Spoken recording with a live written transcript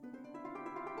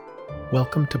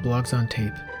Welcome to Blogs on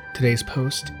Tape. Today's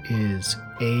post is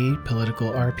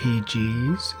Apolitical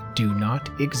RPGs Do Not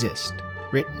Exist,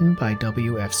 written by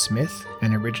W.F. Smith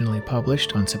and originally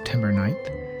published on September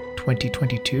 9th,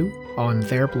 2022 on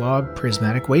their blog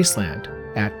Prismatic Wasteland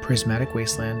at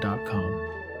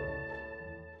prismaticwasteland.com.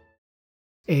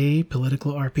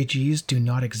 Apolitical RPGs do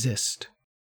not exist.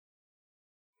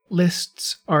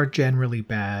 Lists are generally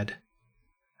bad.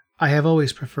 I have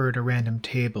always preferred a random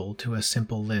table to a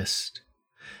simple list.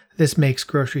 This makes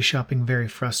grocery shopping very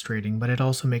frustrating, but it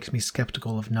also makes me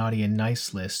skeptical of naughty and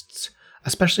nice lists,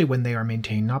 especially when they are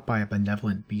maintained not by a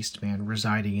benevolent beastman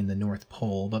residing in the North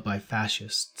Pole, but by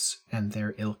fascists and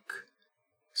their ilk.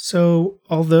 So,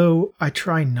 although I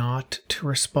try not to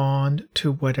respond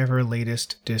to whatever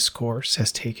latest discourse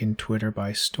has taken Twitter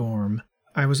by storm,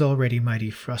 I was already mighty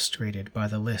frustrated by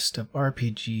the list of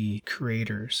RPG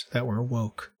creators that were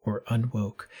woke or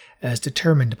unwoke, as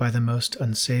determined by the most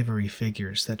unsavory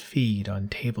figures that feed on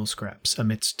table scraps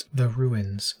amidst the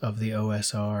ruins of the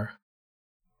OSR.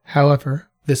 However,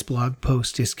 this blog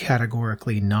post is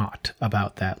categorically not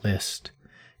about that list.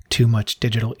 Too much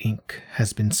digital ink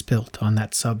has been spilt on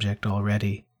that subject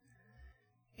already.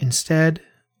 Instead,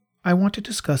 I want to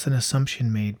discuss an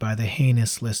assumption made by the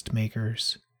heinous list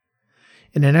makers.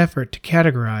 In an effort to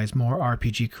categorize more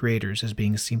RPG creators as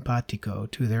being simpatico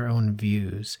to their own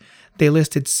views, they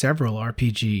listed several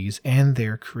RPGs and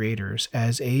their creators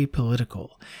as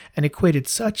apolitical, and equated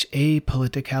such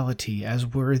apoliticality as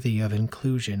worthy of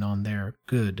inclusion on their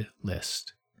good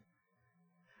list.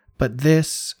 But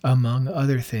this, among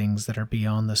other things that are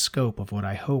beyond the scope of what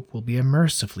I hope will be a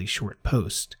mercifully short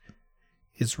post,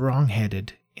 is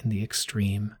wrong-headed in the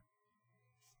extreme.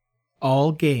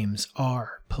 All games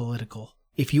are political.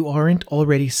 If you aren't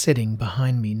already sitting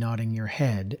behind me nodding your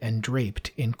head and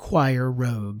draped in choir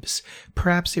robes,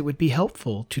 perhaps it would be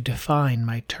helpful to define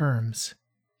my terms.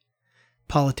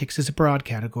 Politics is a broad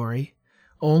category.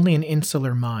 Only an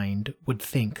insular mind would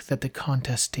think that the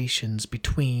contestations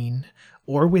between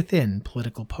or within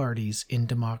political parties in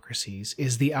democracies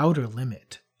is the outer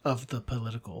limit of the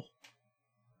political.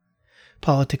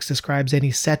 Politics describes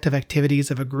any set of activities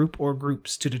of a group or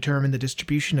groups to determine the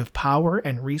distribution of power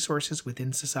and resources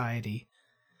within society.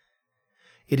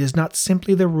 It is not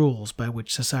simply the rules by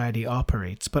which society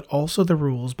operates, but also the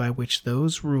rules by which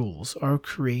those rules are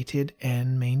created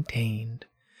and maintained.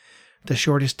 The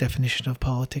shortest definition of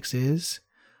politics is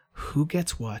who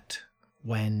gets what,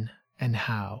 when, and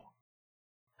how.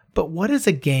 But what is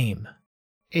a game?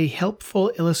 A helpful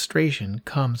illustration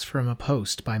comes from a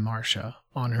post by Marcia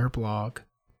on her blog.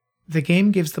 The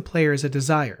game gives the players a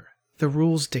desire. The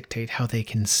rules dictate how they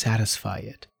can satisfy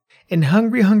it. In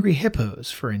Hungry Hungry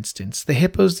Hippos, for instance, the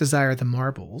hippos desire the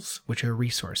marbles, which are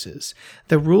resources,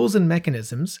 the rules and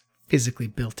mechanisms, physically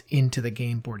built into the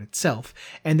game board itself,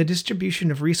 and the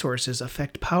distribution of resources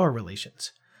affect power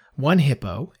relations. One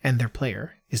hippo, and their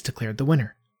player, is declared the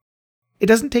winner. It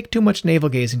doesn't take too much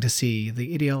navel-gazing to see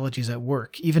the ideologies at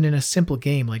work, even in a simple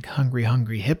game like Hungry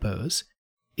Hungry Hippos.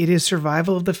 It is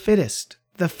survival of the fittest,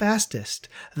 the fastest,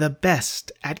 the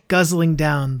best at guzzling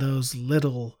down those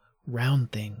little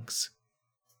round things.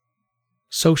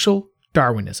 Social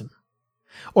Darwinism.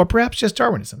 Or perhaps just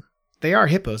Darwinism. They are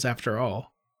hippos after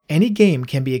all. Any game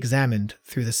can be examined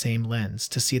through the same lens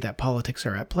to see that politics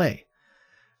are at play.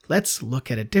 Let's look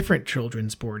at a different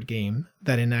children's board game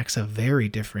that enacts a very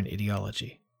different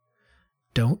ideology.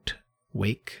 Don't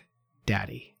Wake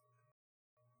Daddy.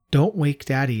 Don't Wake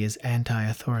Daddy is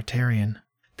anti-authoritarian.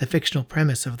 The fictional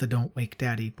premise of the Don't Wake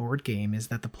Daddy board game is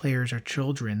that the players are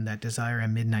children that desire a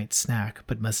midnight snack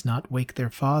but must not wake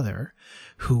their father,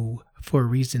 who, for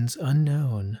reasons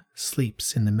unknown,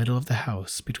 sleeps in the middle of the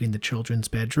house between the children's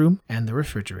bedroom and the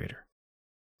refrigerator.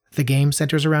 The game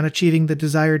centers around achieving the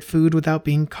desired food without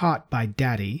being caught by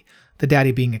Daddy, the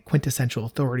Daddy being a quintessential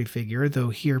authority figure, though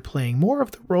here playing more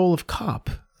of the role of cop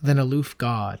than aloof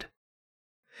god.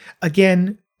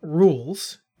 Again,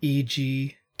 rules,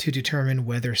 e.g., to determine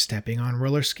whether stepping on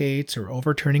roller skates or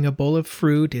overturning a bowl of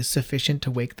fruit is sufficient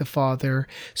to wake the father,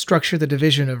 structure the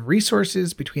division of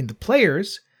resources between the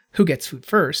players, who gets food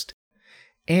first,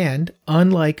 and,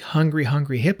 unlike Hungry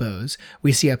Hungry Hippos,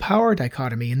 we see a power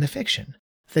dichotomy in the fiction.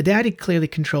 The daddy clearly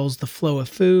controls the flow of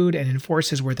food and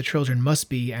enforces where the children must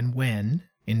be and when,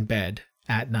 in bed,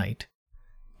 at night.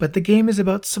 But the game is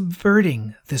about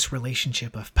subverting this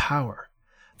relationship of power.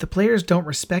 The players don't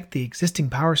respect the existing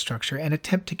power structure and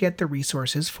attempt to get the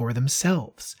resources for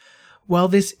themselves. While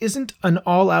this isn't an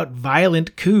all-out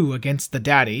violent coup against the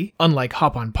daddy, unlike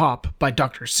Hop on Pop by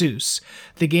Dr. Seuss,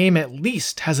 the game at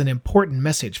least has an important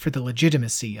message for the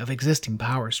legitimacy of existing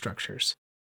power structures.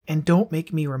 And don't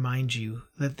make me remind you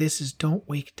that this is Don't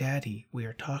Wake Daddy we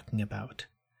are talking about.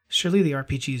 Surely the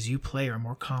RPGs you play are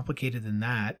more complicated than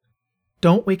that.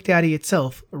 Don't Wake Daddy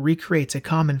itself recreates a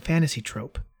common fantasy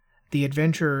trope, the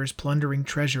adventurers plundering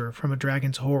treasure from a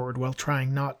dragon's hoard while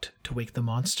trying not to wake the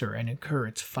monster and incur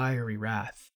its fiery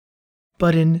wrath.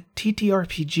 But in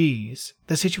TTRPGs,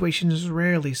 the situation is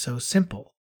rarely so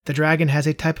simple. The dragon has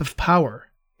a type of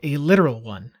power, a literal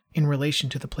one, in relation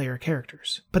to the player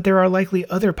characters. But there are likely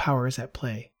other powers at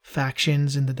play.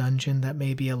 Factions in the dungeon that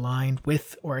may be aligned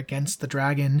with or against the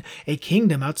dragon, a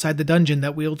kingdom outside the dungeon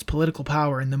that wields political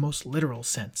power in the most literal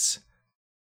sense.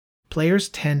 Players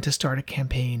tend to start a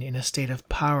campaign in a state of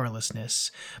powerlessness,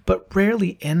 but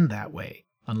rarely end that way,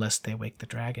 unless they wake the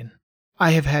dragon.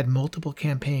 I have had multiple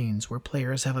campaigns where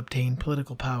players have obtained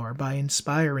political power by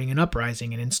inspiring an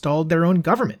uprising and installed their own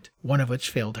government, one of which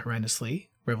failed horrendously.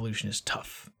 Revolution is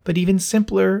tough. But even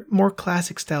simpler, more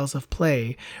classic styles of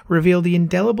play reveal the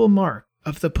indelible mark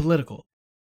of the political.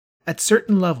 At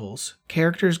certain levels,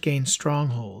 characters gain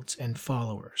strongholds and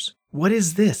followers. What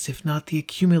is this if not the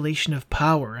accumulation of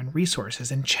power and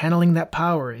resources and channeling that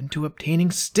power into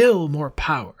obtaining still more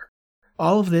power?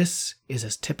 All of this is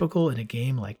as typical in a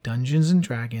game like Dungeons and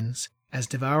Dragons as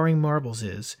devouring marbles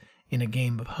is in a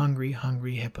game of Hungry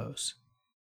Hippos.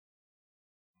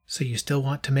 So you still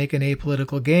want to make an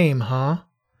apolitical game, huh?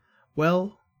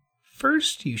 Well,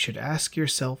 first you should ask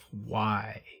yourself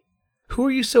why. Who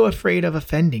are you so afraid of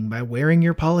offending by wearing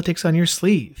your politics on your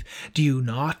sleeve? Do you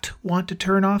not want to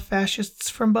turn off fascists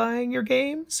from buying your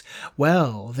games?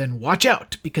 Well, then watch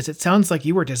out, because it sounds like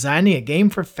you are designing a game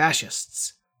for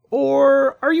fascists.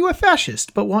 Or are you a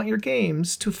fascist but want your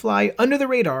games to fly under the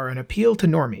radar and appeal to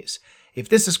normies? If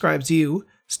this describes you,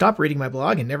 stop reading my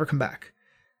blog and never come back.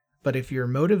 But if your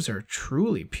motives are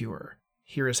truly pure,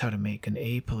 here is how to make an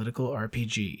apolitical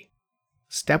RPG.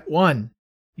 Step 1.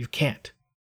 You can't.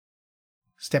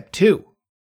 Step 2.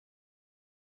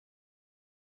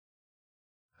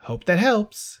 Hope that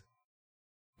helps.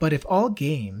 But if all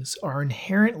games are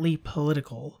inherently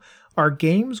political, are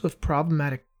games with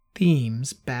problematic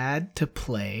themes bad to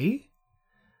play?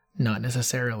 Not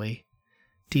necessarily.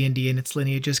 D&D and its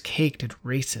lineage is caked at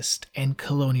racist and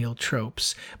colonial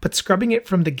tropes, but scrubbing it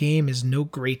from the game is no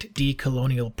great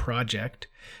decolonial project.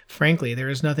 Frankly, there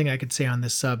is nothing I could say on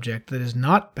this subject that is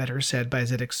not better said by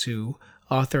Zedek Su,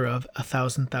 author of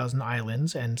 1,000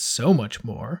 Islands and so much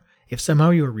more. If somehow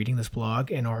you are reading this blog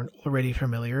and aren't already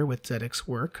familiar with Zedek's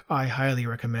work, I highly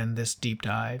recommend this deep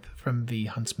dive from V.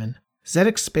 Huntsman.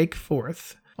 Zedek spake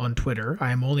forth on Twitter.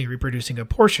 I am only reproducing a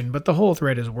portion, but the whole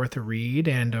thread is worth a read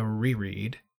and a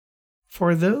reread.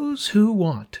 For those who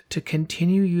want to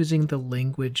continue using the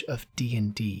language of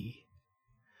D&D,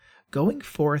 going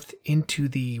forth into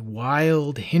the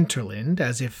wild hinterland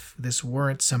as if this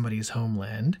weren't somebody's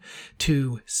homeland,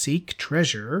 to seek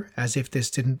treasure as if this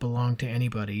didn't belong to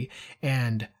anybody,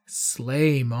 and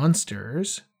slay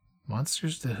monsters.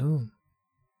 Monsters to whom?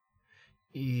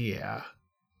 Yeah,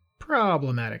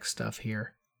 problematic stuff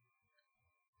here.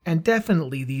 And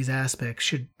definitely these aspects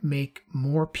should make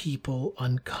more people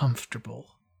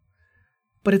uncomfortable.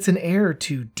 But it's an error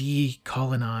to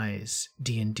decolonize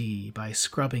D&D by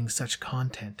scrubbing such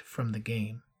content from the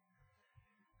game.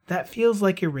 That feels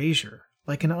like erasure,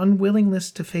 like an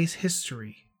unwillingness to face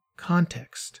history,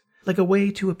 context, like a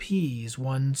way to appease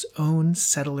one's own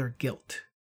settler guilt.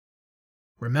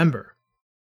 Remember,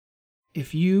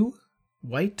 if you,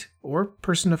 white or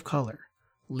person of color,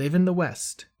 live in the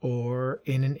West or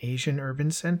in an Asian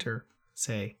urban center,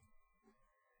 say,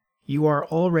 you are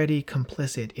already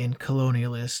complicit in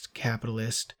colonialist,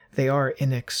 capitalist, they are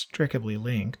inextricably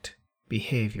linked,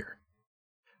 behavior.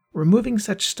 Removing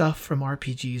such stuff from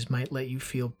RPGs might let you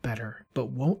feel better,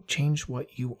 but won't change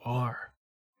what you are.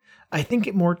 I think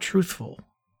it more truthful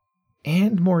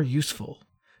and more useful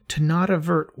to not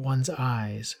avert one's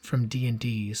eyes from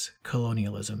D&D's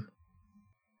colonialism.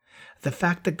 The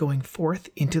fact that going forth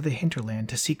into the hinterland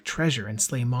to seek treasure and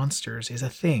slay monsters is a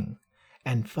thing,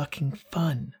 and fucking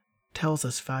fun, tells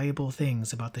us valuable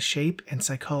things about the shape and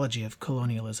psychology of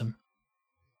colonialism.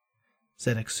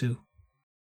 Zedek Su.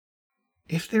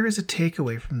 If there is a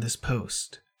takeaway from this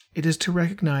post, it is to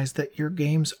recognize that your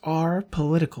games are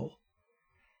political.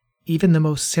 Even the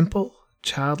most simple,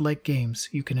 childlike games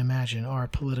you can imagine are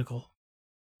political.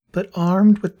 But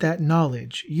armed with that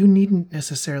knowledge, you needn't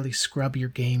necessarily scrub your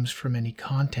games from any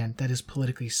content that is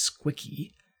politically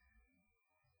squicky.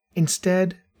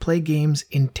 Instead, play games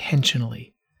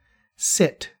intentionally.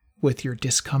 Sit with your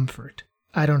discomfort.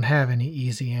 I don't have any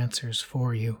easy answers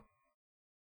for you.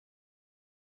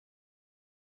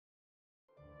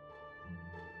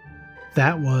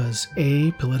 That was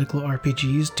Political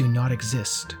RPGs Do Not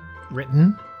Exist,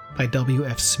 written by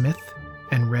W.F. Smith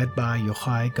and read by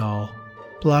Yochai Gall.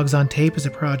 Blogs on Tape is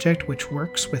a project which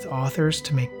works with authors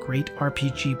to make great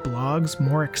RPG blogs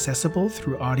more accessible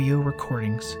through audio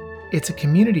recordings. It's a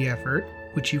community effort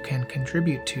which you can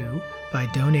contribute to by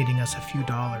donating us a few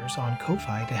dollars on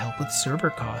Ko-Fi to help with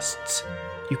server costs.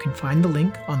 You can find the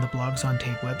link on the Blogs on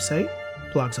Tape website,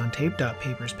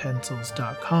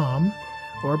 blogsontape.paperspencils.com,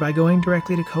 or by going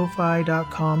directly to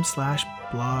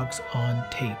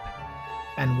ko-fi.com/blogsoontape.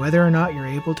 And whether or not you're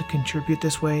able to contribute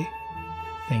this way,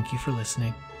 thank you for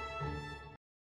listening.